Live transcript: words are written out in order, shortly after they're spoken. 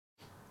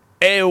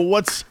Hey,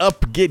 what's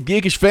up, Get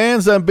Geekish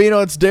fans? I'm Bino,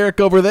 it's Derek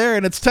over there,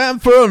 and it's time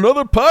for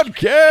another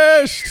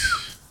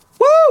podcast.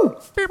 Woo!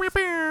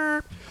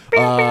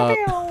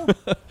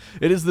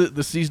 It is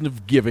the season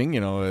of giving,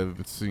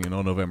 it's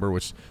November,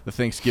 which the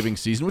Thanksgiving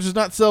season, which is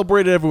not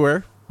celebrated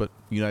everywhere, but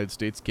United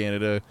States,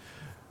 Canada,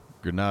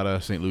 Grenada,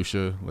 St.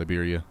 Lucia,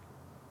 Liberia.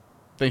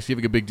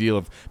 Thanksgiving, a big deal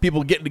of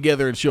people getting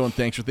together and showing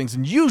thanks for things,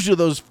 and usually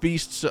those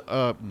feasts,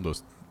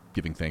 those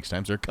giving thanks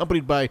times, are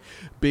accompanied by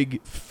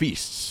big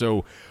feasts.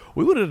 So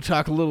we wanted to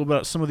talk a little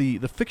about some of the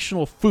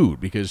fictional food,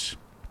 because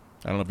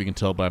I don't know if you can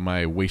tell by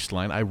my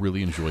waistline, I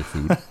really enjoy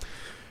food.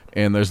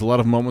 And there's a lot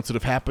of moments that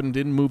have happened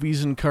in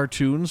movies and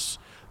cartoons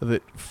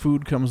that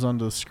food comes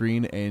onto the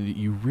screen and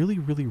you really,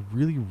 really,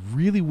 really,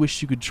 really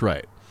wish you could try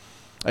it.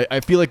 I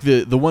feel like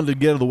the one to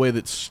get out of the way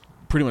that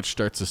pretty much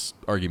starts this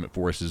argument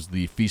for us is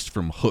the feast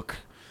from Hook.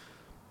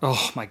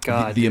 Oh my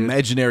God! The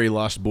imaginary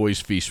Lost Boys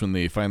feast, when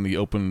they finally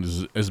open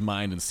his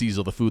mind and sees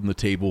all the food on the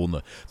table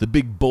and the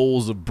big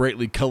bowls of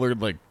brightly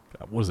colored, like,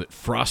 what is it,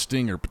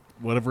 frosting or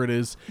whatever it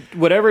is?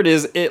 Whatever it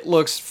is, it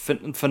looks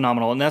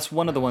phenomenal, and that's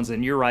one of the ones.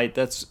 And you're right,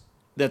 that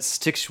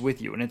sticks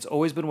with you, and it's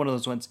always been one of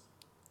those ones.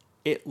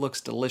 It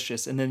looks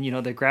delicious, and then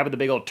they're grabbing the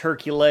big old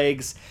turkey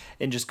legs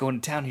and just going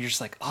to town. And you're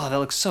just like, oh, that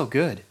looks so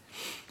good.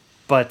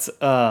 But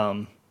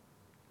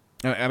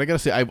and I gotta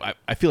say,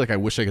 I feel like I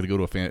wish I could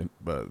go to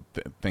a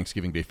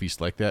Thanksgiving Day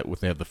feast like that, where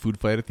they have the food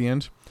fight at the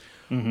end.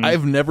 Mm-hmm.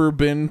 I've never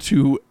been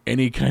to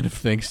any kind of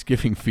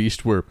Thanksgiving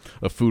feast where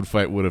a food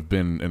fight would have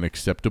been an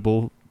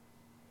acceptable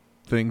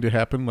thing to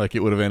happen. Like,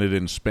 it would have ended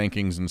in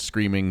spankings and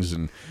screamings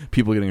and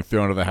people getting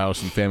thrown out of the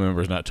house and family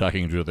members not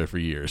talking to each other for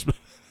years.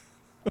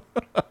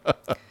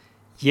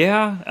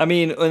 Yeah, I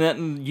mean,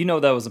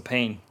 that was a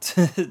pain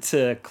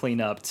to clean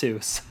up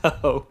too.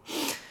 So,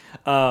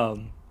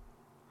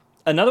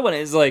 another one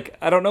is, like,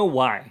 I don't know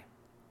why.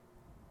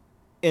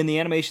 And the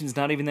animation's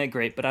not even that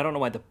great, but I don't know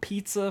why the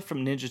pizza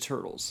from Ninja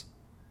Turtles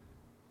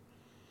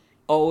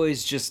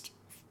always just,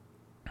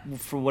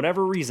 for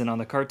whatever reason, on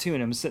the cartoon,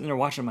 I'm sitting there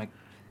watching, I'm like,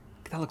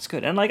 that looks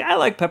good. And, like, I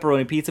like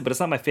pepperoni pizza, but it's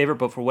not my favorite.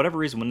 But for whatever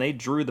reason, when they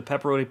drew the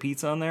pepperoni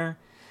pizza on there,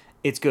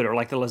 it's good. Or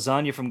like the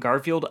lasagna from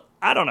Garfield,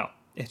 I don't know.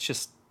 It's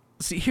just...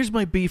 See, here's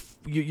my beef.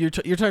 You're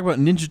talking about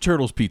Ninja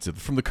Turtles pizza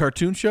from the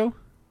cartoon show?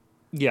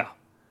 Yeah.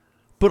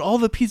 But all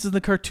the pizzas in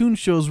the cartoon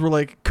shows were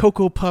like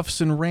Cocoa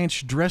Puffs and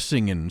ranch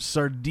dressing and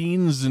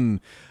sardines and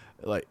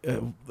like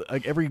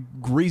every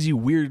crazy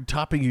weird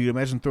topping you could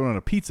imagine throwing on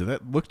a pizza.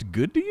 That looked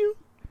good to you?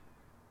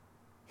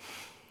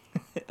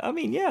 I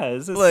mean, yeah.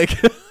 It's like,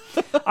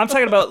 I'm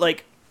talking about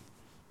like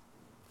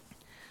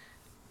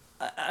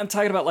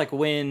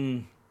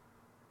when,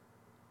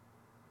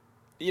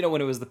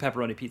 when it was the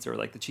pepperoni pizza or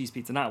like the cheese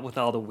pizza, not with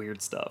all the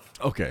weird stuff.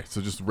 Okay,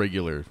 so just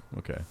regular.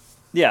 Okay.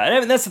 Yeah, and I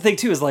mean, that's the thing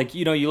too, is like,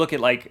 you look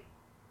at like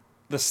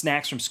the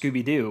snacks from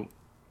Scooby-Doo.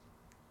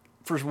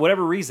 For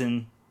whatever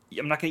reason,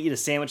 I'm not going to eat a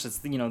sandwich that's,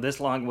 this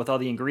long with all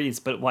the ingredients,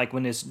 but like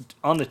when it's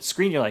on the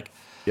screen, you're like...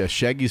 Yeah,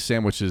 Shaggy's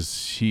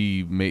sandwiches,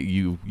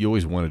 you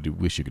always wanted to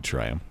wish you could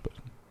try them. But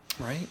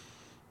right?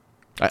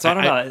 So I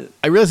don't know.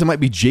 I realize I might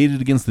be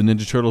jaded against the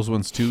Ninja Turtles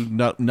ones too,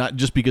 not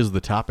just because of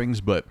the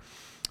toppings, but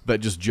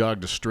that just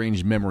jogged a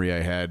strange memory I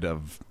had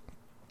of...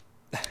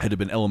 Had to have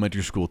been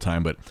elementary school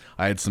time, but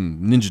I had some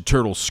Ninja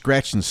Turtle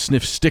scratch and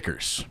sniff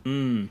stickers.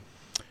 Mm.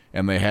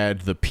 And they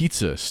had the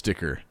pizza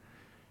sticker.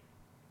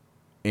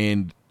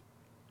 And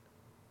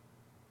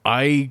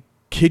I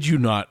kid you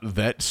not,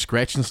 that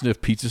scratch and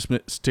sniff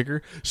pizza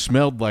sticker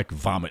smelled like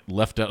vomit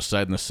left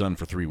outside in the sun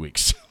for 3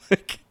 weeks.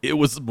 It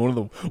was one of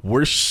the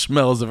worst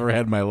smells I've ever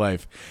had in my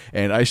life.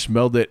 And I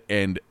smelled it,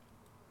 and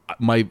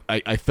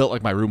I felt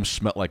like my room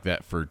smelled like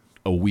that for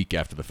a week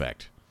after the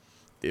fact.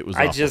 It was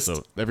awful.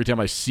 So every time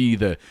I see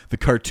the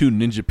cartoon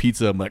Ninja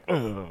Pizza, I'm like,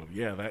 oh,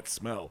 yeah, that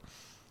smell.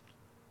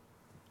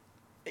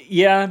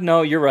 Yeah,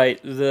 no, you're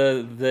right.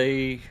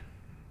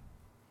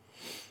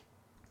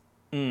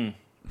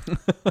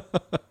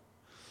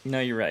 No,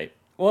 you're right.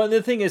 Well,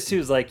 the thing is, too,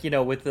 is like,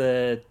 with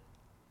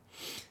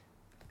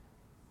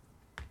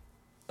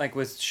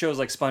with shows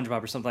like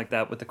SpongeBob or something like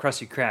that, with the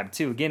Krusty Krab,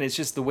 too, again, it's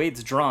just the way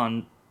it's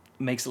drawn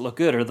makes it look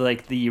good. Or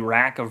like the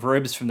rack of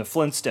ribs from the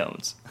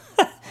Flintstones.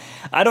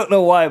 I don't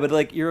know why, but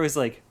like you're always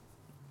like,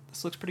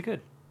 this looks pretty good.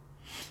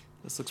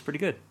 This looks pretty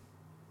good.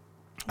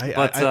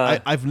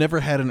 I've never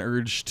had an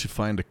urge to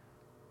find a,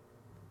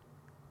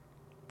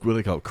 what do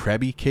they call it,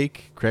 Krabby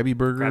Cake, Krabby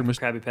Burger,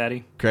 Krabby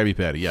Patty. Krabby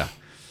Patty, yeah.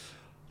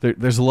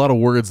 There's a lot of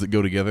words that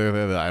go together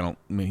there that I don't.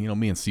 I mean,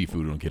 me and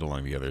seafood don't get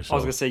along together. So. I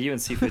was gonna say you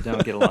and seafood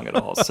don't get along at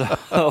all, so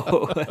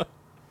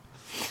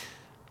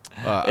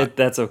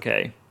that's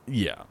okay.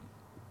 Yeah.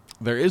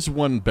 There is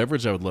one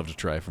beverage I would love to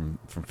try from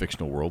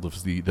Fictional World.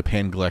 It's the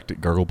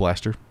Pan-Galactic Gargle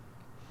Blaster.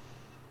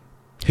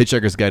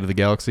 Hitchhiker's Guide to the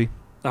Galaxy.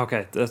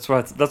 Okay, that's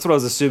what I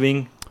was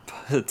assuming.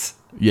 But...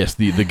 Yes,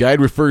 the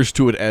guide refers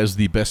to it as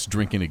the best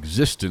drink in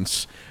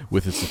existence,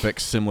 with its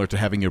effects similar to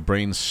having your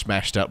brain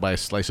smashed out by a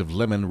slice of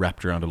lemon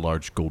wrapped around a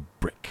large gold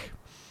brick.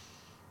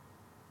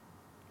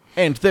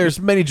 And there's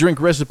many drink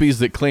recipes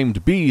that claim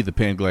to be the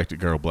Pan-Galactic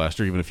Gargle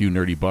Blaster, even a few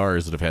nerdy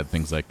bars that have had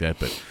things like that,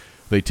 but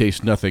they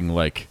taste nothing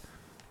like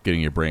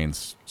getting your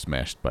brains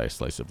smashed by a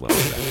slice of lemon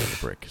with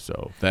a brick.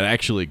 So that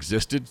actually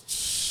existed.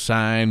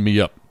 Sign me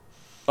up.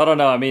 I don't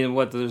know. I mean,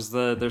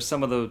 there's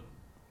some of the,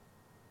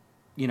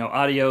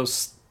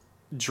 adios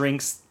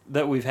drinks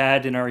that we've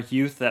had in our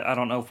youth that I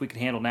don't know if we can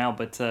handle now,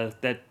 but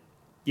that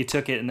you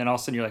took it and then all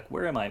of a sudden you're like,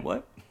 where am I?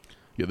 What?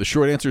 Yeah, the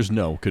short answer is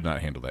no. Could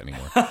not handle that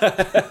anymore.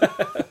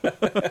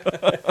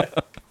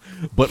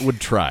 But would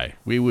try.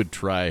 We would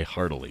try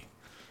heartily.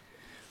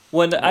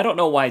 When I don't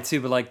know why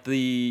too, but like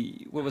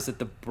what was it?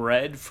 The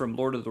bread from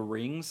Lord of the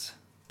Rings,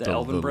 the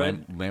elven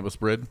bread, Lambus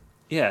bread.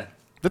 Yeah,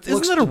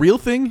 Isn't that a real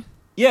thing?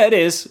 Yeah, it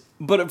is.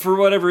 But for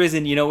whatever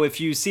reason, if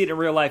you see it in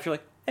real life, you're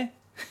like, eh.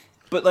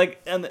 But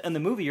like in the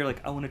movie, you're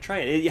like, I want to try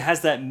it. It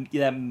has that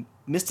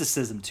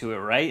mysticism to it,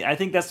 right? I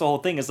think that's the whole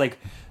thing. Is like,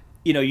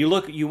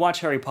 you watch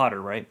Harry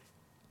Potter, right?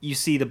 You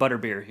see the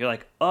butterbeer, you're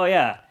like, oh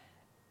yeah,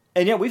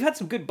 and yeah, we've had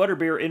some good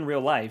butterbeer in real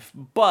life,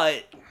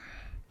 but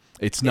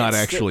it's not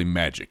actually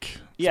magic.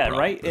 Yeah,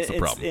 right. That's the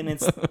problem.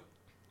 And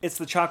it's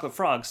the chocolate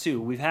frogs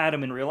too. We've had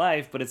them in real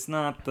life, but it's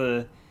not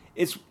the.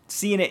 It's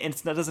seeing it, and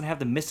it doesn't have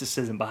the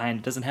mysticism behind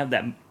it. Doesn't have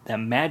that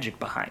magic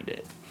behind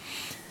it.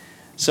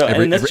 So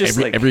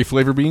every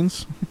flavor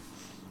beans.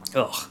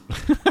 Ugh.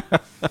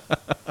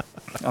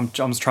 I'm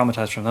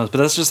traumatized from those, but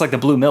that's just like the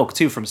blue milk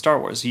too from Star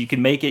Wars. You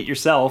can make it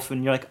yourself,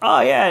 and you're like,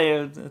 oh yeah,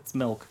 it's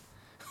milk.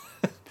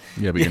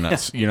 Yeah, but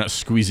you're not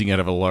squeezing out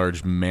of a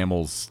large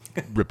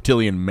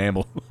reptilian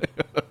mammal.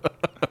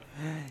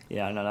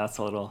 Yeah, no, that's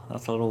a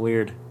little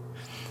weird.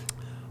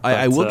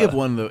 I will give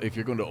one though. If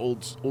you're going to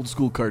old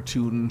school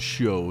cartoon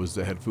shows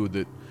that had food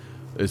that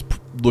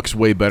looks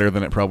way better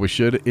than it probably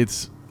should,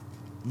 it's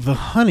the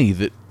honey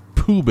that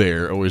Pooh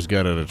Bear always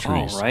got out of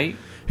trees. Oh, right.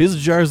 His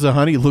jars of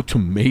honey looked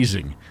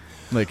amazing.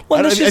 Like,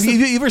 have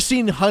you ever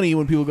seen honey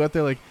when people go out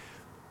there like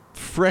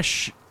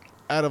fresh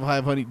out of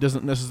hive honey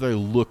doesn't necessarily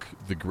look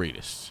the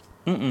greatest.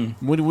 Mm-mm.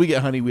 When we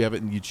get honey, we have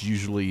it, and it's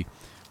usually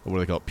what do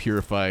they call it,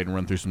 purified and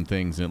run through some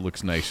things, and it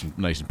looks nice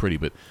and pretty.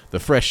 But the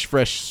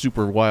fresh,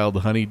 super wild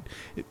honey,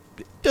 it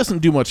doesn't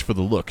do much for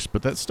the looks.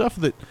 But that stuff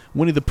that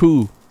Winnie the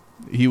Pooh,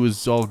 he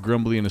was all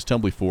grumbly in his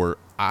tumbly for,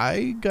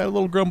 I got a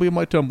little grumbly in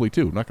my tumbly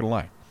too. Not gonna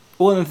lie.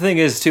 Well, and the thing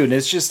is too, and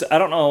it's just I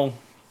don't know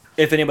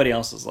if anybody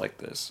else is like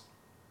this.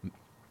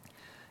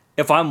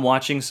 If I'm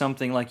watching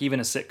something like even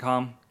a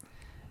sitcom,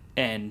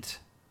 and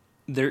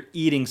they're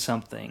eating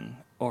something,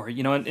 or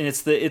and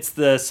it's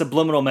the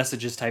subliminal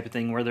messages type of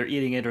thing where they're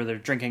eating it or they're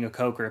drinking a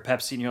Coke or a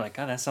Pepsi, and you're like,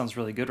 God, that sounds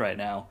really good right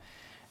now,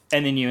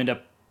 and then you end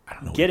up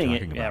getting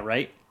it. Yeah,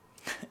 right.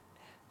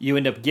 You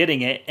end up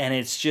getting it, and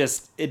it's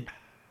just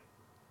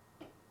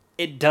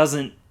it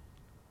doesn't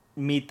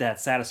meet that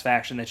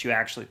satisfaction that you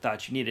actually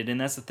thought you needed, and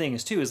that's the thing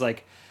is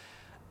like,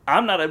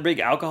 I'm not a big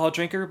alcohol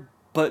drinker,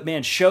 but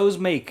man, shows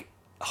make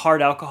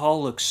hard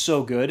alcohol look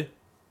so good.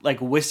 Like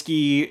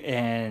whiskey,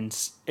 and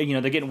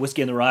they're getting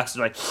whiskey on the rocks.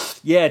 They're like,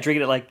 yeah,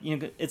 drinking it like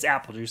it's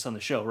apple juice on the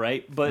show,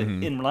 right? But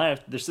in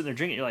life, they're sitting there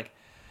drinking. You're like,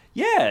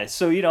 yeah.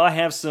 So I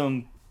have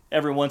some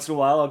every once in a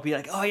while. I'll be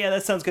like, oh yeah,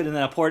 that sounds good, and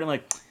then I pour it. And I'm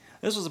like,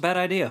 this was a bad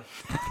idea.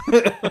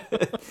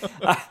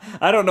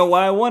 I don't know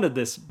why I wanted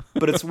this,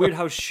 but it's weird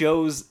how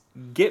shows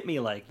get me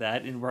like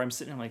that, and where I'm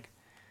sitting, I'm like,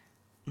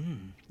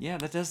 yeah,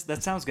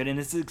 that sounds good, and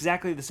it's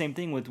exactly the same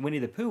thing with Winnie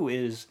the Pooh.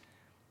 Is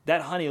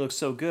that honey looks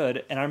so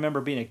good, and I remember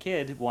being a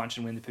kid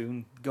watching Winnie the Pooh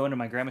and going to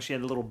my grandma. She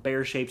had a little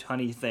bear-shaped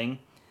honey thing,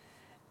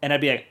 and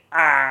I'd be like,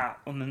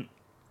 and then,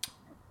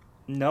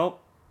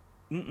 nope,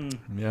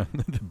 yeah,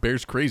 the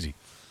bear's crazy.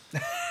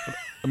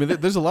 I mean,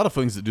 there's a lot of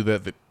things that do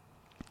that. That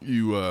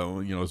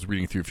I was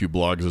reading through a few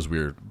blogs as we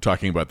were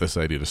talking about this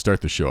idea to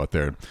start the show out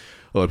there.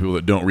 A lot of people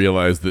that don't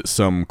realize that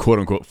some quote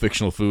unquote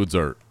fictional foods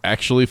are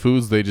actually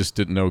foods they just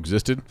didn't know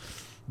existed.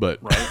 But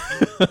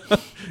right.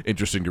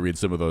 Interesting to read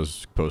some of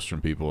those posts from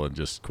people and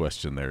just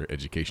question their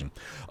education.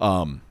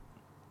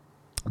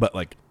 But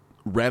like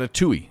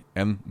Ratatouille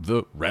and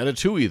the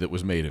Ratatouille that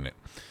was made in it.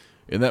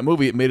 In that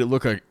movie, it made it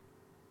look like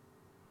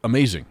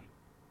amazing.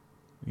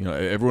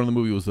 Everyone in the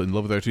movie was in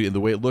love with Ratatouille, and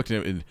the way it looked,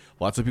 and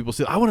lots of people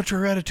said, I want to try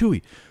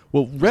Ratatouille.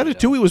 Well,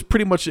 Ratatouille was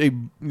pretty much it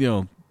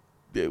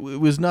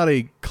was not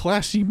a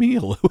classy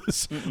meal. It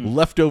was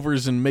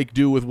leftovers and make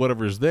do with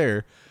whatever's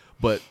there.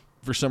 But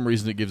for some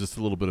reason, it gives us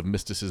a little bit of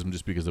mysticism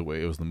just because of the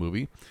way it was in the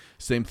movie.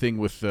 Same thing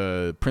with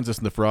Princess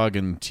and the Frog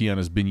and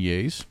Tiana's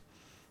beignets.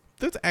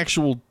 That's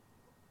actual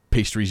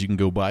pastries you can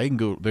go buy.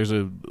 There's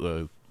a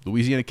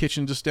Louisiana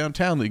kitchen just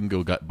downtown that you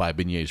can go buy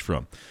beignets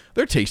from.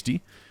 They're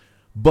tasty,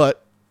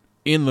 but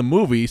in the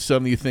movie,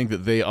 some of you think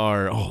that they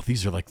are,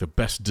 these are like the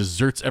best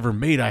desserts ever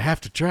made. I have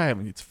to try. I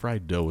mean, it's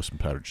fried dough with some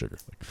powdered sugar.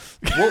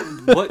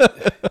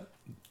 What?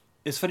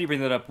 It's funny you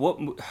bring that up. What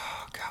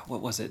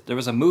was it? There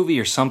was a movie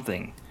or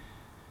something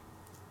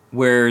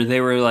where they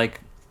were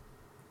like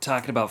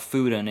talking about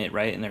food in it,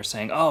 right? And they're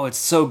saying, "Oh, it's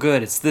so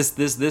good. It's this.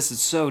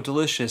 It's so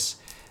delicious."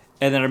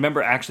 And then I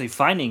remember actually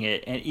finding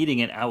it and eating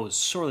it. I was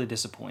sorely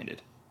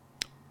disappointed.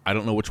 I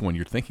don't know which one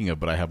you're thinking of,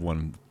 but I have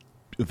one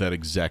with that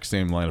exact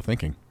same line of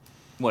thinking.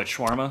 What,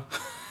 shawarma?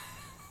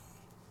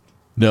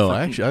 No, from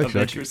actually,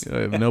 Avengers?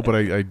 no, but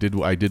I did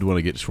want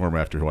to get shawarma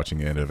after watching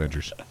the end of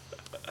Avengers,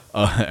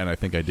 and I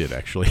think I did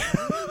actually.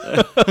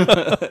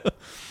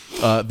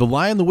 The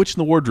Lion, the Witch,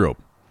 and the Wardrobe,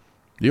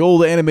 the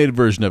old animated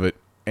version of it,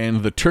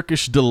 and the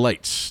Turkish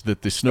delights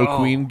that the Snow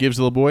Queen gives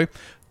the little boy.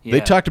 Yeah.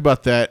 They talked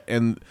about that,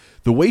 and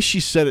the way she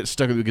said it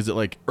stuck with me because it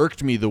like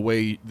irked me the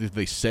way that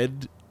they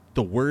said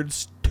the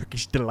words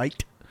Turkish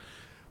delight.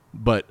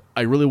 But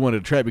I really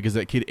wanted to try it because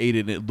that kid ate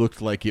it, and it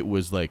looked like it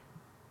was like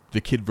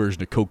the kid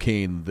version of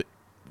cocaine that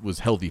was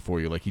healthy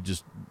for you. Like he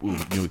just,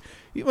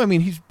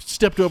 he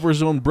stepped over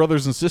his own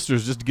brothers and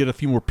sisters just to get a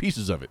few more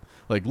pieces of it.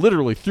 Like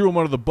literally threw him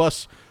under the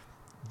bus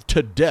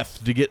to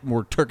death to get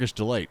more Turkish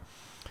delight.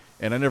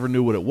 And I never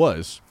knew what it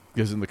was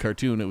because in the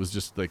cartoon it was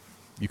just like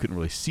you couldn't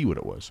really see what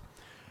it was.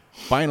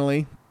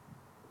 Finally,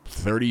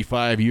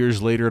 35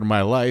 years later in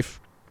my life,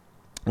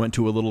 went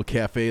to a little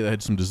cafe that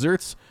had some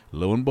desserts.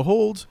 Lo and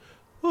behold,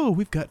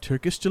 we've got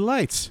Turkish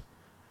delights.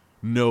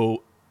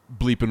 No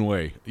bleeping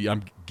way.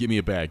 Give me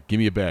a bag. Give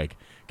me a bag.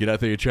 Get out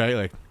there and try it.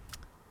 Like,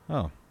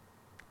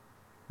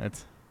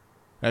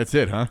 that's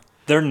it, huh?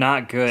 They're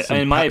not good.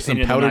 In my opinion, some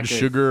they're powdered not good.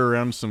 sugar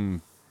around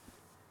some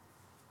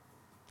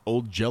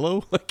old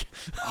Jello. Like,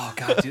 oh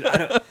god, dude, I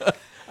don't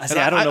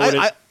know what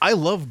it. I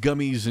love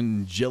gummies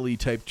and jelly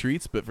type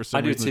treats, but for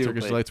some reason the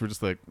Turkish delights were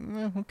just like,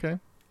 okay.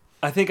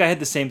 I think I had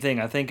the same thing.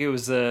 I think it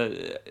was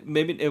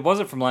maybe it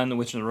wasn't from Lion, the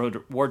Witch, and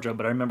the Wardrobe,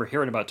 but I remember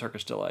hearing about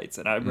Turkish delights,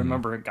 and I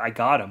remember I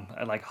got them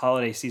at like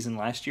holiday season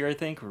last year, I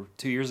think, or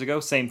 2 years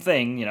ago. Same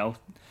thing,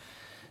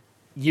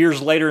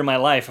 Years later in my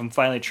life, I'm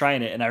finally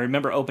trying it, and I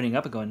remember opening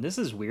up and going, "This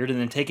is weird," and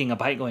then taking a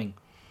bite, going,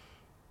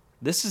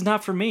 "This is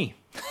not for me.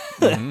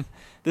 Mm-hmm.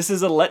 This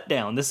is a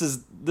letdown. This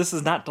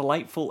is not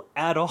delightful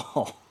at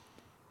all."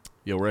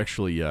 Yeah, we're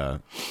actually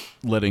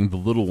letting the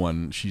little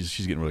one. She's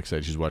getting really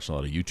excited. She's watching a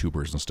lot of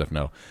YouTubers and stuff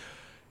now,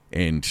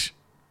 and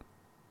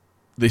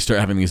they start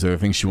having these other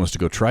things. She wants to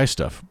go try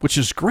stuff, which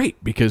is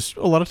great because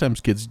a lot of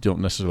times kids don't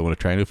necessarily want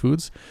to try new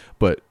foods.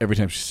 But every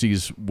time she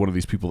sees one of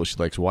these people that she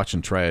likes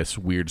watching try this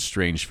weird,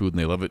 strange food and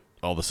they love it,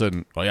 all of a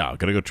sudden, oh yeah, I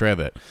gotta go try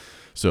that.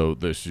 So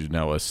there's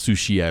now a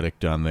sushi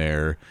addict on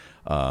there.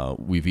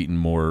 We've eaten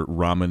more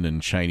ramen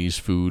and Chinese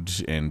food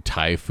and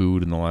Thai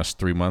food in the last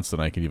 3 months than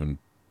I can even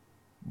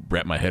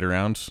wrap my head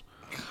around.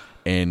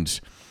 And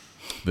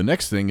the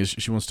next thing is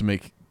she wants to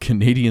make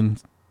Canadian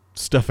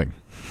stuffing.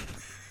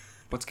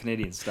 What's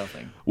Canadian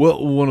stuffing?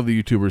 Well, one of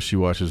the YouTubers she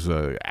watches,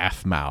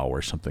 Athmao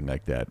or something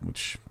like that,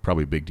 which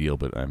probably a big deal,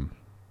 but I'm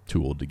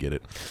too old to get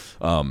it.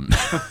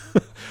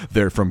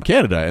 They're from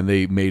Canada, and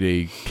they made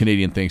a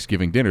Canadian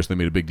Thanksgiving dinner, so they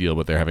made a big deal,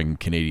 but they're having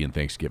Canadian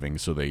Thanksgiving,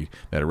 so they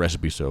had a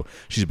recipe. So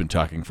she's been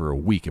talking for a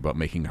week about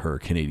making her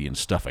Canadian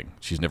stuffing.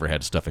 She's never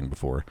had stuffing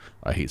before.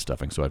 I hate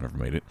stuffing, so I've never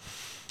made it.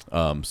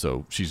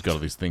 So she's got all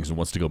these things and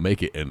wants to go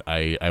make it, and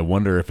I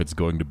wonder if it's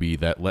going to be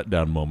that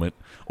letdown moment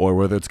or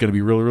whether it's going to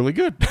be really, really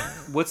good.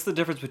 What's the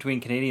difference between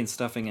Canadian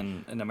stuffing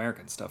and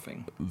American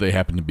stuffing? They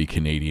happen to be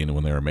Canadian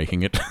when they were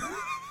making it.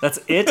 That's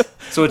it?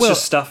 So it's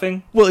just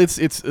stuffing? Well, it's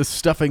a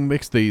stuffing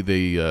mix. They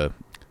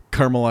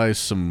caramelize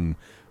some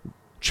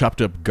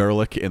chopped up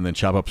garlic and then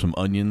chop up some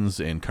onions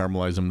and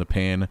caramelize them in the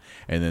pan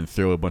and then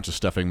throw a bunch of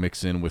stuffing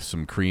mix in with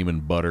some cream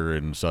and butter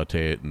and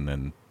saute it, and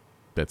then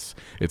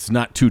it's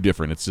not too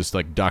different. It's just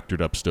like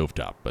doctored up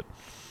stovetop, but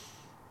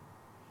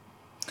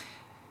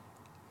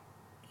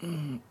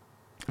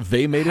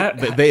they made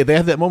it. They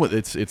have that moment.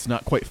 It's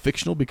not quite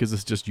fictional because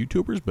it's just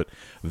YouTubers, but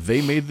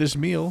they made this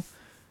meal,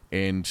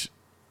 and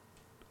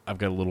I've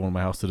got a little one in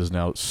my house that is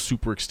now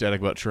super ecstatic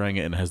about trying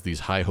it and has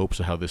these high hopes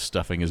of how this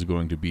stuffing is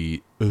going to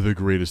be the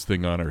greatest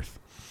thing on earth.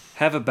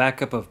 Have a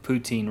backup of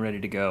poutine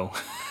ready to go.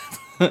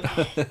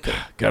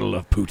 Gotta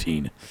love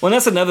poutine. Well,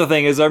 that's another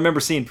thing is I remember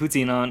seeing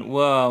poutine on,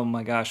 oh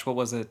my gosh, what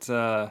was it?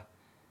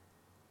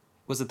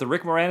 Was it the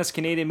Rick Moranis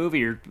Canadian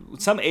movie or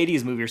some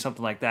 80s movie or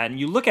something like that? And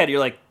you look at it, you're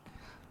like,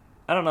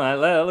 I don't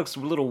know, that looks a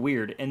little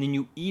weird. And then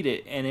you eat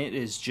it, and it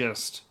is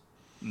just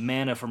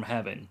manna from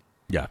heaven.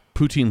 Yeah,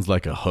 poutine's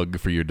like a hug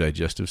for your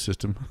digestive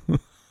system.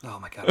 Oh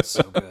my god, it's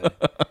so good.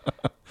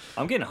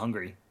 I'm getting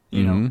hungry,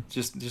 you know,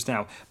 just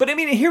now. But I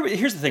mean,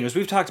 here's the thing: is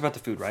we've talked about the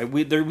food, right?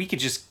 We could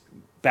just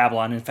babble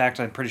on. In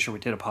fact, I'm pretty sure we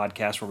did a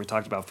podcast where we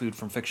talked about food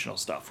from fictional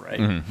stuff, right?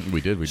 Mm-hmm. We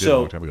did So, a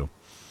long time ago.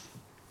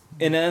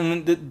 And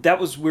then that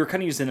was, we were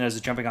kind of using it as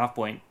a jumping off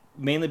point,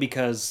 mainly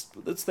because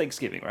it's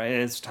Thanksgiving, right?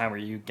 It's a time where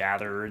you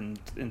gather and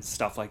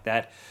stuff like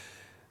that.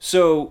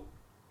 So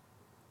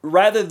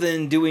rather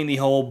than doing the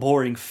whole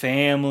boring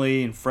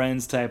family and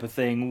friends type of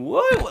thing,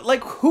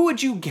 who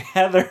would you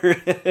gather?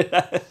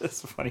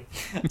 That's funny.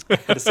 I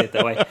had to say it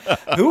that way.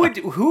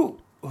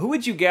 Who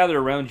would you gather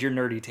around your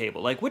nerdy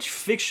table? Like, which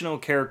fictional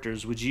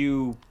characters would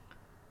you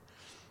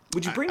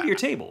bring to your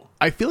table?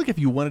 I feel like if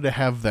you wanted to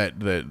have that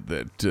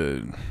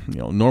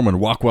Norman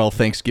Rockwell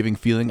Thanksgiving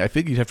feeling, I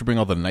think you'd have to bring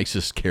all the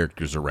nicest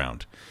characters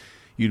around.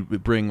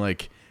 You'd bring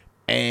like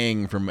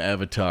Aang from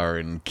Avatar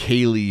and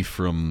Kaylee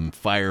from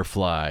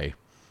Firefly.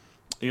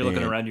 You're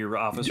looking And around your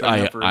office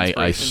right now for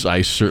inspiration.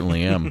 I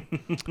certainly am.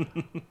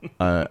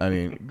 I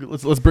mean,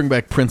 let's bring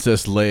back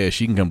Princess Leia.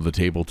 She can come to the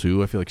table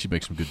too. I feel like she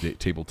makes some good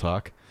table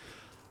talk.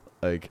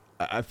 Like,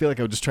 I feel like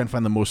I would just try and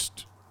find the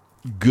most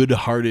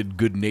good-hearted,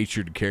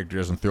 good-natured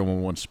characters and throw them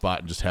in one spot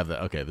and just have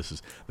that. Okay,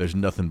 there's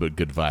nothing but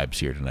good vibes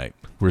here tonight.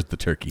 Where's the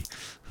turkey?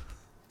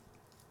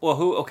 Well,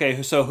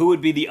 who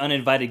would be the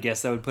uninvited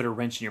guest that would put a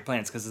wrench in your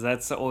plans? Because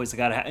that's always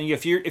got to happen.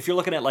 If you're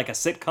looking at like a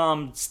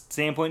sitcom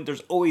standpoint,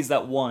 there's always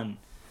that one.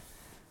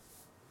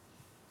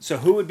 So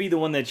who would be the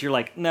one that you're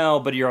like, no,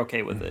 but you're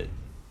okay with it?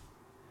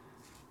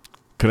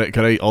 Could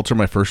I alter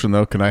my first one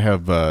though? Can I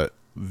have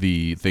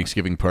the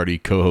Thanksgiving party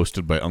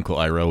co-hosted by Uncle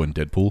Iroh and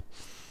Deadpool?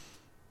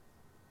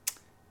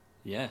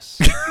 Yes,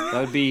 that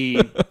would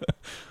be.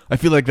 I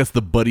feel like that's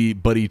the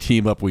buddy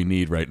team up we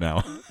need right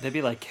now. That'd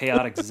be like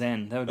chaotic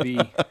Zen. That would be.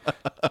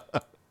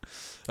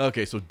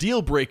 Okay, so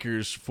deal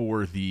breakers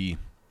for the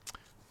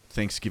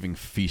Thanksgiving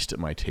feast at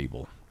my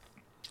table.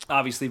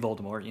 Obviously,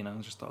 Voldemort.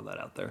 Just throw that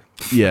out there.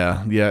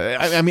 Yeah.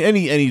 I mean,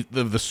 any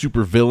of the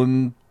super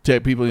villain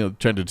type people,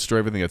 trying to destroy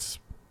everything, that's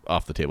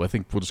off the table. I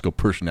think we'll just go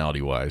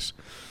personality wise.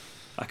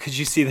 Could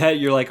you see that?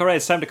 You're like, all right,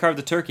 it's time to carve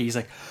the turkey. He's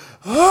like,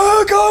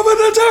 carve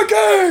the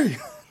turkey.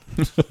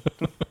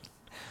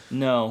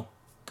 No,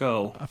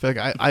 go. I feel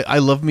like I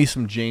love me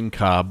some Jane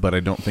Cobb, but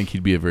I don't think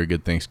he'd be a very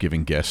good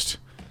Thanksgiving guest.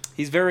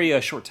 He's very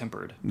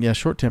short-tempered. Yeah,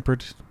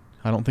 short-tempered.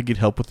 I don't think he'd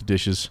help with the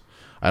dishes.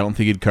 I don't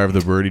think he'd carve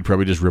the bird. He'd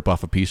probably just rip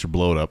off a piece or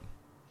blow it up.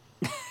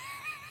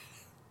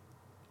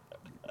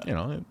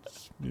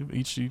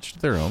 Each to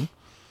their own.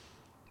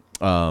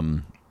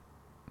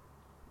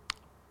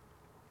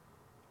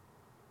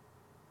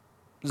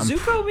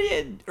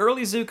 Zuko,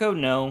 early Zuko,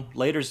 no.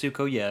 Later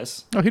Zuko,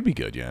 yes. Oh, he'd be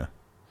good, yeah.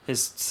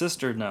 His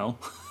sister, no.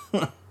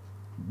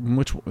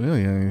 Which, well,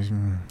 yeah,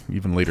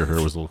 even later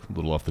her was a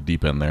little off the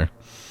deep end there.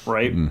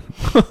 Right. And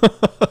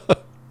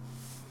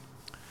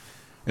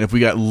if we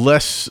got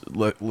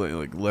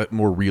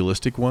more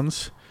realistic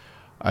ones,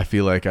 I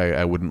feel like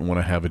I wouldn't want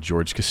to have a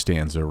George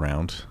Costanza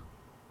around,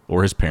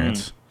 or his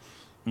parents.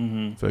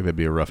 Mm-hmm. I feel like that'd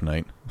be a rough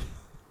night.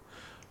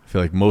 I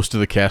feel like most of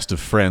the cast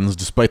of Friends,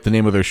 despite the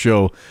name of their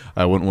show,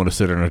 I wouldn't want to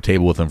sit on a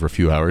table with them for a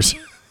few hours.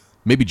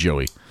 Maybe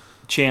Joey.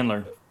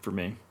 Chandler for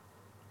me.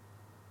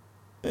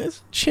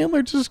 Is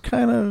Chandler just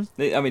kind of...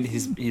 I mean,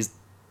 he's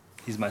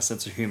my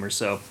sense of humor,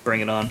 so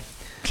bring it on.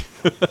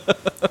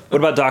 What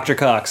about Dr.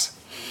 Cox?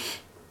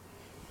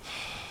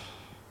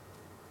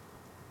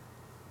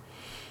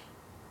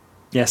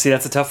 Yeah, see,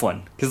 that's a tough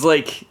one. Because,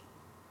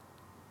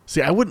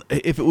 See, I wouldn't...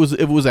 If it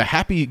was a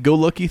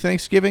happy-go-lucky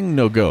Thanksgiving,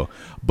 no go.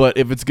 But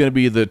if it's going to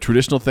be the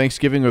traditional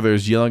Thanksgiving where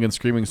there's yelling and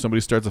screaming,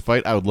 somebody starts a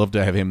fight, I would love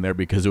to have him there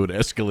because it would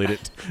escalate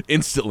it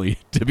instantly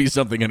to be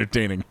something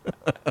entertaining.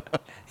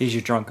 He's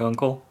your drunk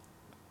uncle?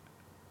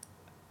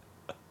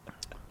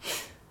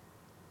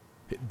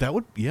 That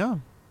would... Yeah.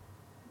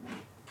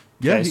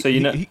 Yeah, Okay, so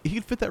he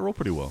could fit that role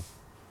pretty well.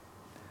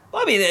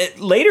 Well, I mean,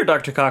 later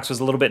Dr. Cox was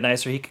a little bit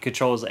nicer. He could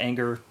control his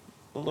anger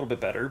a little bit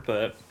better,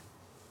 but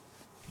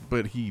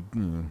he...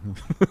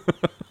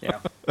 yeah.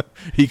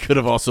 He could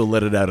have also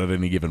let it out at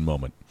any given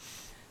moment.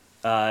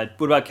 What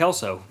about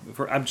Kelso?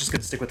 I'm just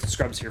going to stick with the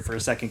Scrubs here for a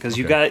second, because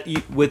Okay.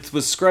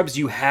 with Scrubs,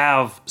 you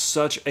have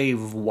such a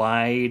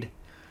wide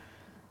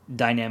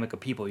dynamic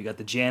of people. You got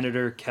the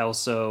janitor,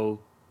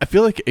 Kelso... I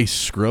feel like a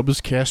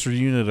Scrubs cast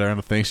reunion around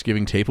a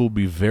Thanksgiving table would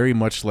be very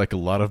much like a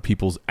lot of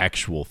people's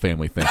actual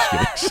family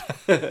Thanksgivings.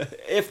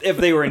 if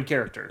they were in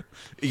character.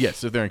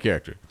 Yes, if they're in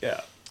character.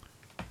 Yeah.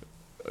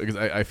 Because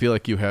I feel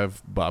like you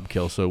have Bob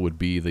Kelso would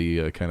be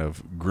the kind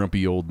of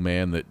grumpy old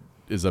man that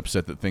is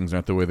upset that things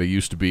aren't the way they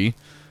used to be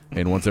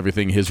and wants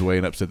everything his way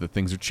and upset that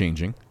things are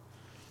changing.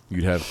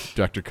 You'd have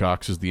Dr.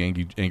 Cox as the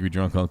angry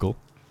drunk uncle.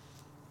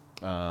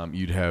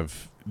 You'd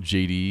have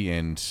JD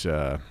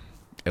and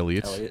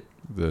Elliot.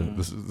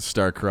 The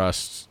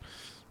star-crossed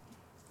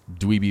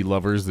dweeby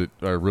lovers that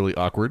are really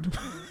awkward.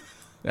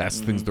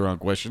 Ask things the wrong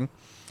question.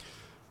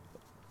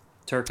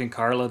 Turk and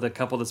Carla, the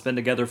couple that's been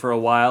together for a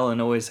while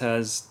and always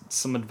has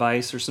some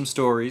advice or some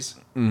stories.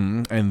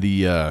 And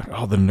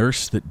the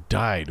nurse that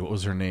died. What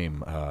was her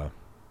name?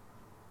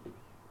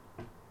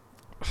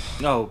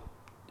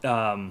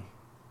 Laverne?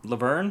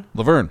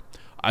 Laverne.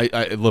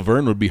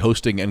 Laverne would be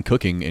hosting and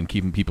cooking and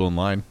keeping people in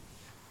line.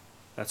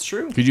 That's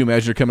true. Could you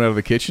imagine her coming out of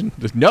the kitchen?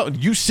 Just, no,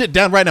 you sit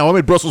down right now. I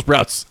made Brussels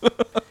sprouts.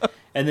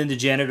 And then the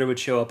janitor would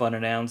show up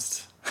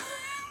unannounced.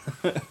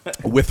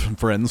 With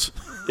friends.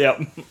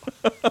 Yep.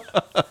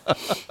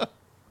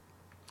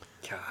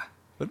 God.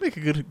 That'd make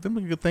a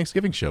good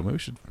Thanksgiving show. Maybe we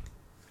should.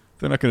 If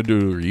they're not going to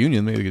do a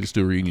reunion, maybe they could just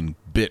do a reunion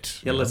bit.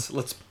 Yeah,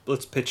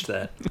 let's pitch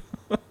that.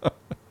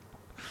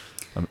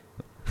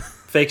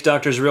 Fake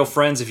Doctors, Real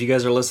Friends. If you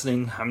guys are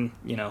listening,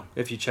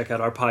 if you check out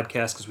our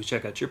podcast, because we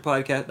check out your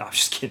podcast. No, I'm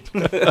just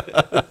kidding.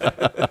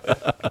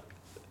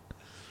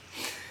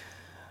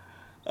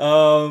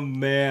 Oh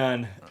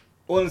man.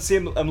 Well, let's see.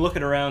 I'm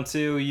looking around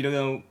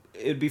too.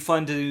 It'd be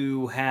fun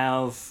to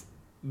have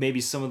maybe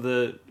some of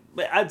the.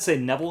 I'd say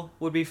Neville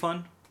would be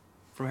fun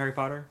from Harry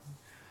Potter.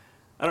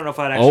 I don't know if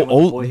I'd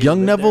actually.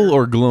 Young Neville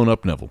or grown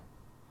up Neville?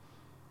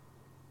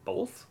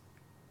 both.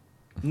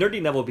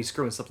 Nerdy Neville would be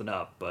screwing something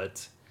up,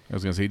 but I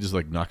was gonna say he just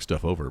like knocks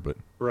stuff over, but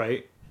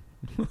right.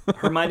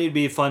 Hermione would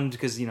be fun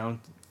because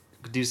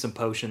could do some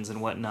potions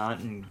and whatnot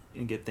and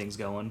get things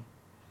going.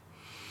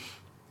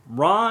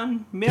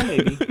 Ron, yeah,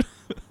 maybe.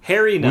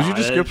 Harry, no. Your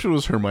description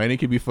was Hermione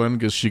could be fun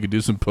because she could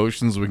do some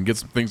potions. We can get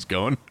some things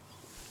going.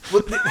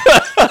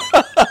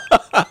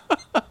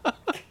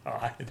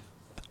 God.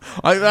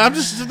 I'm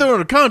just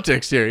throwing a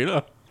context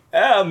here,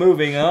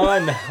 Moving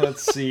on.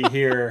 Let's see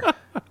here.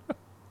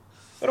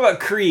 What about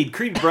Creed?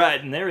 Creed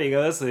Bratton. There you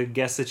go. That's a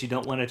guest that you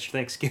don't want at your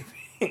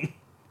Thanksgiving.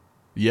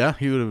 Yeah,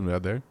 he would have been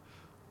out there.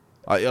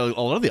 A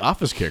lot of the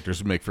Office characters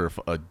would make for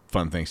a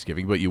fun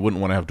Thanksgiving, but you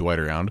wouldn't want to have Dwight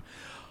around.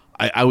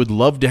 I would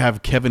love to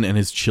have Kevin and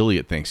his chili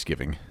at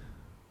Thanksgiving.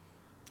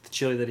 The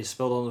chili that he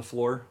spilled on the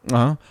floor.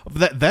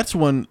 That's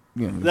one.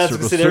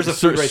 That's there's a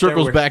food right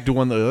circles there back to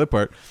the other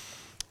part.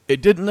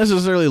 It didn't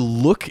necessarily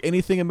look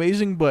anything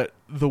amazing, but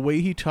the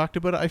way he talked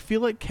about it, I feel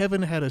like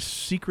Kevin had a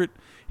secret,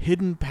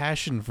 hidden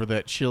passion for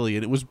that chili,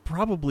 and it was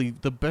probably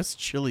the best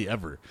chili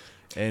ever.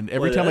 And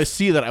every time I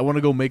see that, I want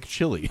to go make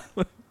chili.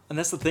 And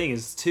that's the thing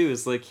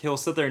is like he'll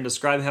sit there and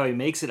describe how he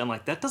makes it. I'm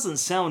like, that doesn't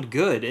sound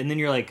good. And then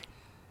you're like,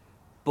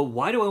 but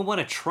why do I want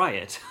to try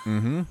it?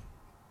 Mm-hmm.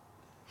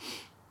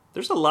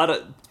 There's a lot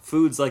of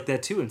foods like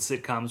that too in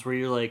sitcoms where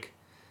you're like,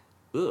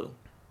 ugh,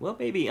 well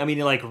maybe. I mean,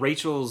 like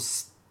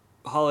Rachel's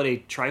holiday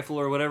trifle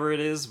or whatever it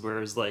is,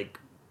 whereas like,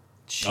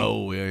 I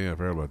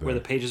forgot about that. Where the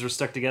pages were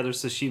stuck together,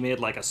 so she made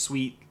like a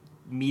sweet,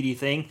 meaty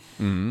thing.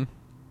 Mm-hmm.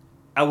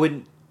 I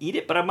wouldn't eat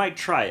it, but I might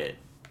try it.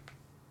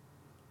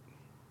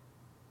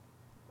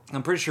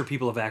 I'm pretty sure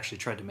people have actually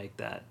tried to make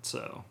that,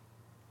 so.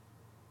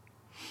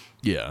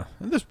 Yeah,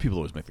 and there's people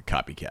always make the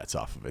copycats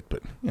off of it,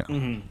 but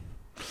Mm-hmm.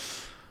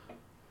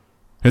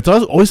 It's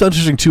always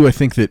interesting too. I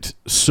think that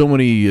so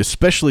many,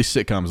 especially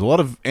sitcoms, a lot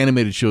of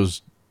animated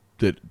shows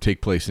that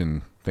take place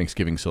in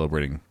Thanksgiving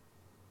celebrating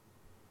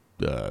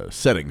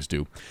settings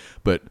do,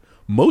 but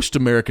most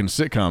American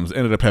sitcoms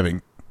ended up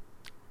having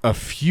a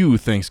few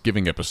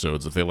Thanksgiving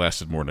episodes if they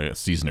lasted more than a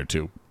season or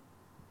two.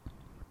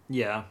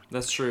 Yeah,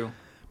 that's true.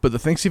 But the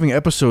Thanksgiving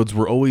episodes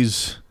were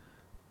always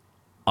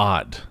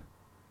odd.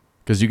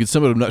 Because you could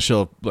sum it up in a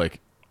nutshell, like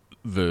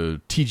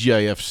the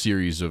TGIF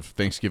series of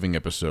Thanksgiving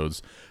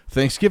episodes.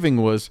 Thanksgiving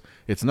was,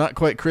 it's not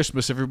quite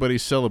Christmas,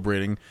 everybody's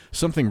celebrating.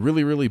 Something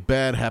really, really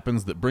bad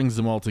happens that brings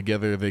them all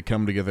together. They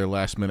come together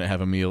last minute,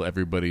 have a meal.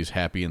 Everybody's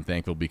happy and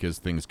thankful because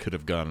things could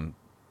have gone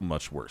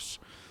much worse.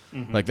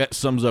 Mm-hmm. Like that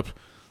sums up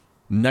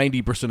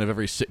 90% of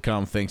every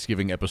sitcom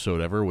Thanksgiving episode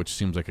ever, which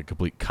seems like a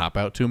complete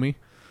cop-out to me.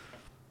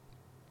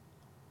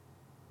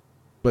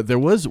 But there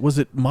was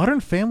it Modern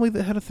Family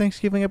that had a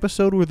Thanksgiving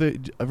episode where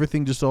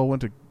everything just all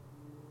went to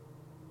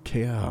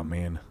chaos? Oh,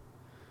 man.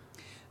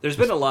 There's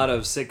been a lot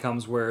of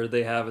sitcoms where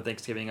they have a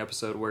Thanksgiving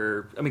episode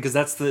where, I mean, because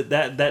that's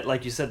that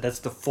like you said, that's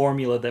the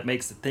formula that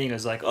makes the thing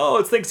is like, oh,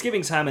 it's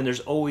Thanksgiving time, and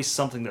there's always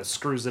something that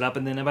screws it up,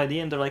 and then by the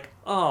end they're like,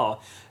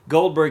 oh,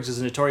 Goldberg's is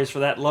notorious for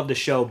that. Love the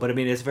show, but I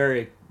mean, it's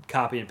very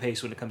copy and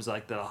paste when it comes to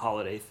like the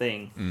holiday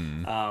thing.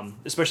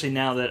 Especially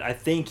now that I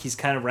think he's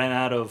kind of ran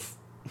out of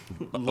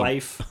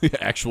life.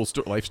 Actual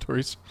life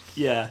stories.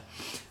 Yeah.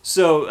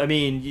 So, I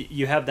mean,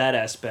 you have that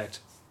aspect.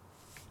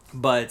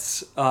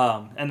 But,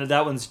 and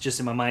that one's just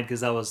in my mind because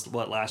that was,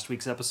 last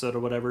week's episode or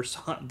whatever. So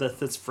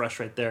that's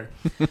fresh right there.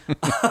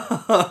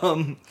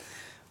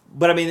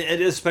 But, I mean,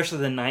 especially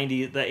the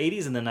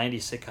 80s and the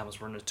 90s sitcoms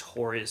were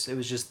notorious. It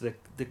was just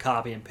the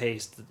copy and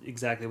paste,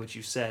 exactly what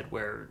you said,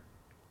 where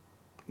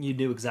you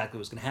knew exactly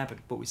what was going to happen,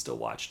 but we still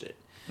watched it.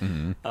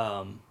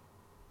 Mm-hmm.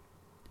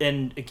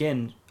 And,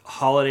 again,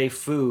 holiday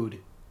food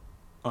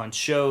on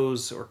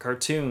shows or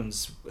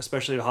cartoons,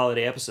 especially the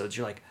holiday episodes,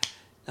 you're like,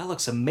 that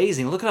looks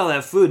amazing. Look at all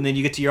that food. And then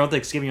you get to your own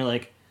Thanksgiving, you're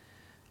like,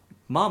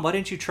 Mom, why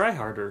didn't you try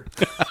harder?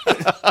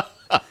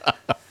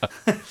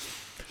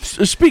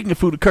 Speaking of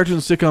food,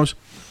 cartoons and sitcoms,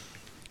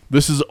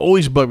 this has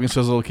always bugged me since I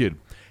was a little kid.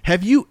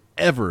 Have you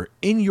ever,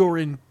 in your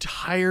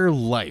entire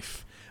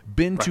life,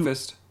 been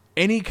Breakfast? To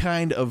any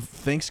kind of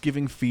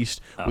Thanksgiving feast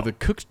with a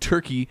cooked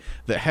turkey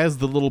that has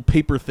the little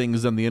paper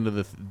things on the end of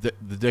the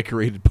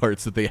decorated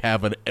parts that they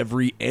have on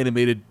every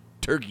animated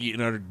turkey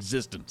in our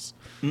existence?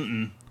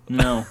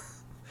 No.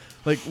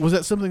 Like, was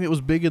that something that was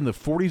big in the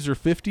 40s or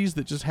 50s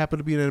that just happened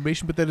to be an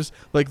animation? But that is,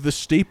 like, the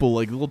staple.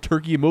 Like, little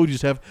turkey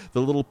emojis have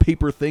the little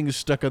paper things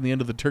stuck on the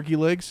end of the turkey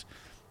legs.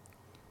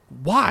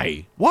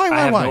 Why? Why?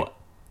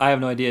 I have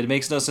no idea. It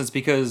makes no sense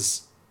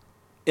because,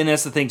 and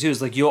that's the thing, too,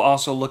 is, like, you'll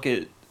also look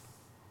at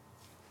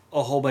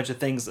a whole bunch of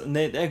things, and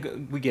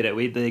we get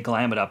it. They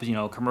glam it up. You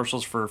know,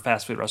 commercials for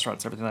fast food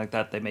restaurants, everything like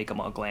that, they make them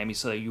all glammy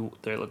so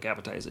they look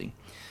appetizing.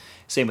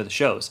 Same with the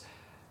shows.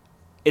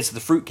 It's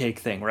the fruitcake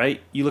thing,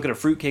 right? You look at a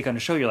fruitcake on a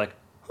show, you're like,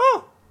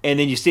 huh. And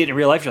then you see it in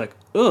real life, you're like,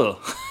 ugh.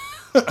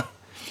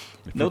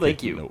 No,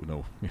 thank you.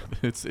 No.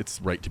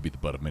 It's right to be the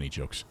butt of many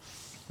jokes.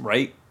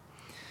 Right?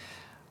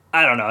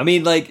 I don't know. I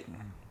mean, like,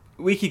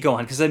 we could go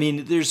on, because, I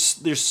mean,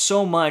 there's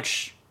so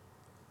much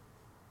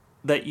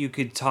that you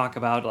could talk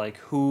about, like,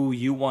 who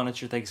you want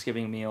at your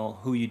Thanksgiving meal,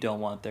 who you don't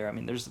want there. I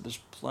mean, there's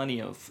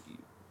plenty of,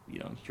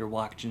 you're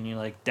watching, you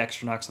like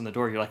Dexter knocks on the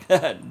door, you're like,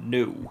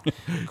 no.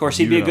 Of course,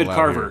 he'd be a You're good not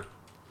allowed carver. here.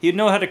 He'd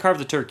know how to carve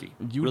the turkey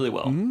really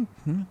well,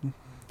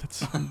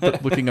 That's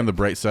looking on the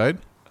bright side.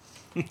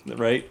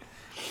 right?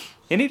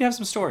 And he'd have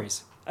some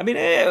stories. I mean,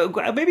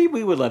 maybe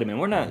we would let him in.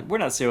 We're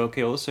not serial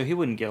killers, so he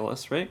wouldn't kill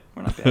us, right?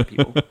 We're not bad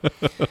people.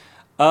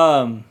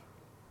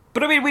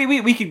 But I mean,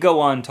 we could go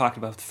on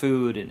talking about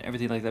food and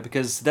everything like that,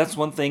 because that's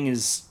one thing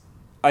is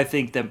I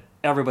think that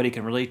everybody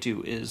can relate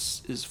to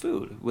is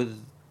food.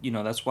 With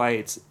that's why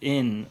it's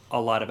in a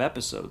lot of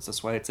episodes.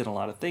 That's why it's in a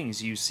lot of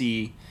things. You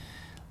see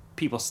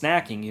people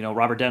snacking.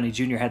 Robert Downey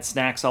Jr. had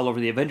snacks all over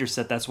the Avengers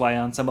set. That's why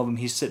on some of them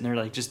he's sitting there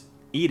like just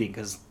eating,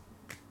 because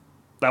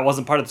that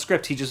wasn't part of the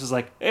script. He just was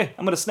like, "Hey,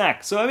 I'm gonna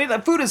snack." So I mean,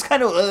 that food is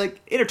kind of like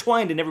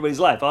intertwined in everybody's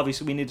life.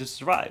 Obviously, we need to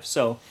survive.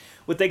 So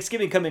with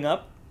Thanksgiving coming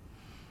up,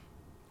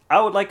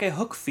 I would like a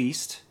hook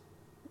feast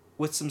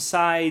with some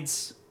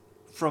sides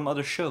from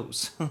other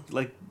shows.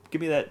 Like,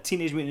 give me that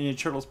Teenage Mutant Ninja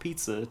Turtles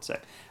pizza.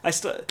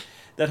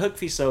 That hook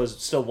feast though is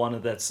still one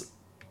of that's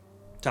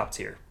top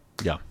tier.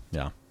 Yeah.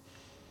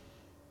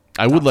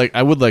 I would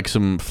like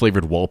some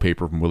flavored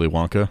wallpaper from Willy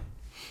Wonka.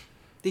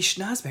 These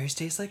schnozberries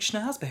taste like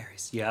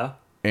schnozberries. Yeah.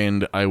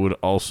 And I would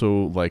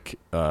also like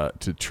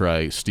to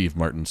try Steve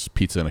Martin's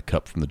pizza in a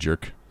cup from The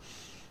Jerk.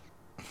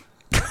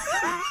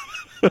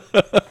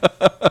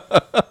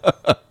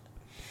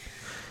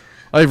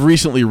 I've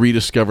recently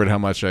rediscovered how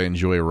much I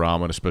enjoy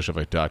ramen, especially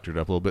if I doctor it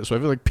up a little bit. So I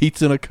feel like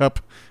pizza in a cup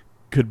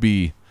could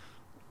be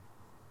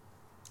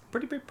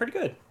pretty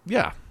good.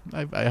 Yeah,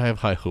 I have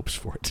high hopes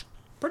for it.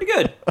 Pretty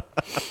good.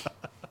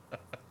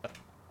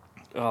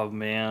 Oh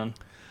man,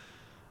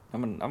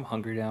 I'm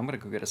hungry now. I'm gonna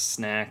go get a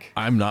snack.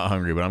 I'm not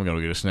hungry, but I'm gonna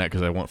go get a snack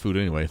because I want food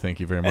anyway. Thank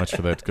you very much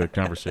for that good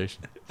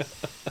conversation.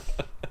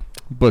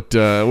 But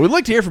we'd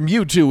like to hear from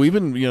you too. We've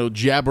been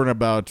jabbering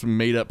about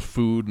made up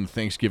food and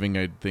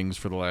Thanksgiving things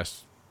for the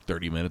last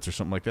 30 minutes or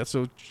something like that.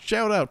 So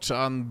chime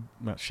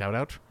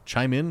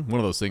in, one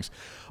of those things,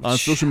 on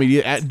social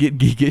media at Get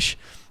Geekish.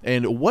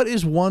 And what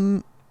is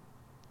one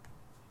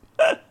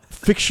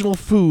fictional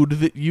food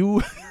that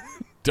you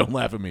don't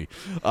laugh at me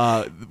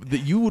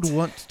that you would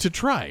want to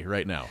try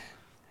right now?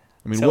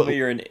 I mean, tell me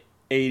you're an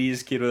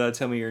 80s kid without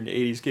telling me you're an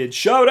 80s kid.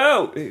 Shout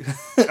out.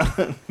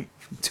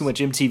 Too much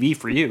MTV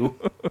for you.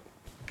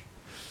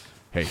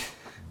 Hey,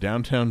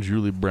 downtown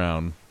Julie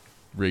Brown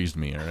raised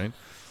me, all right?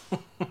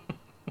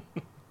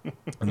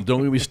 And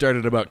don't get me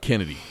started about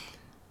Kennedy.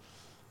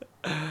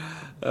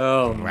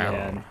 Oh,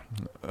 man.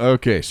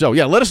 Okay, so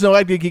yeah, let us know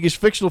at Get Geekish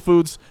fictional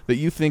foods that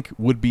you think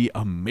would be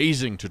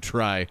amazing to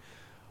try,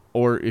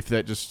 or if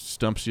that just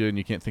stumps you and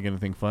you can't think of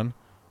anything fun.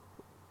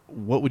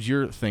 What would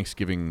your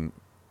Thanksgiving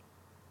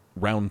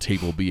round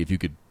table be if you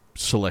could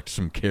select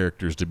some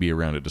characters to be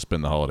around it to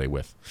spend the holiday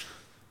with?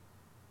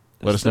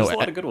 Let us know. There's a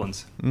lot of good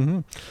ones.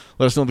 Mm-hmm.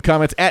 Let us know in the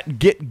comments at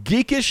Get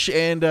Geekish,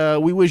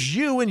 and we wish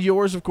you and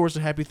yours, of course,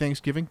 a happy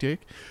Thanksgiving.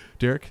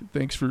 Derek,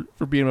 thanks for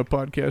being a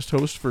podcast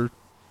host for,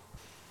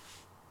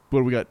 what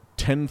do we got,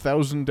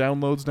 10,000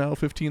 downloads now,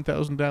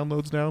 15,000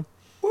 downloads now?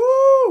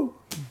 Woo!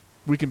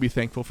 We can be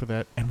thankful for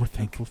that, and we're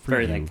thankful for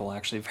very you. Thankful,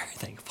 actually, very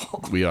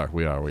thankful. We are.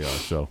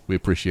 So we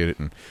appreciate it,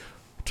 and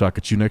we'll talk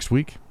at you next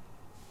week.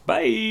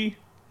 Bye!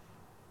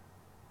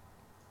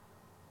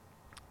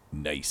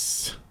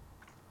 Nice.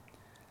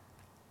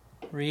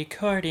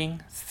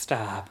 Recording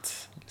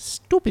stopped.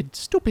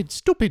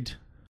 Stupid.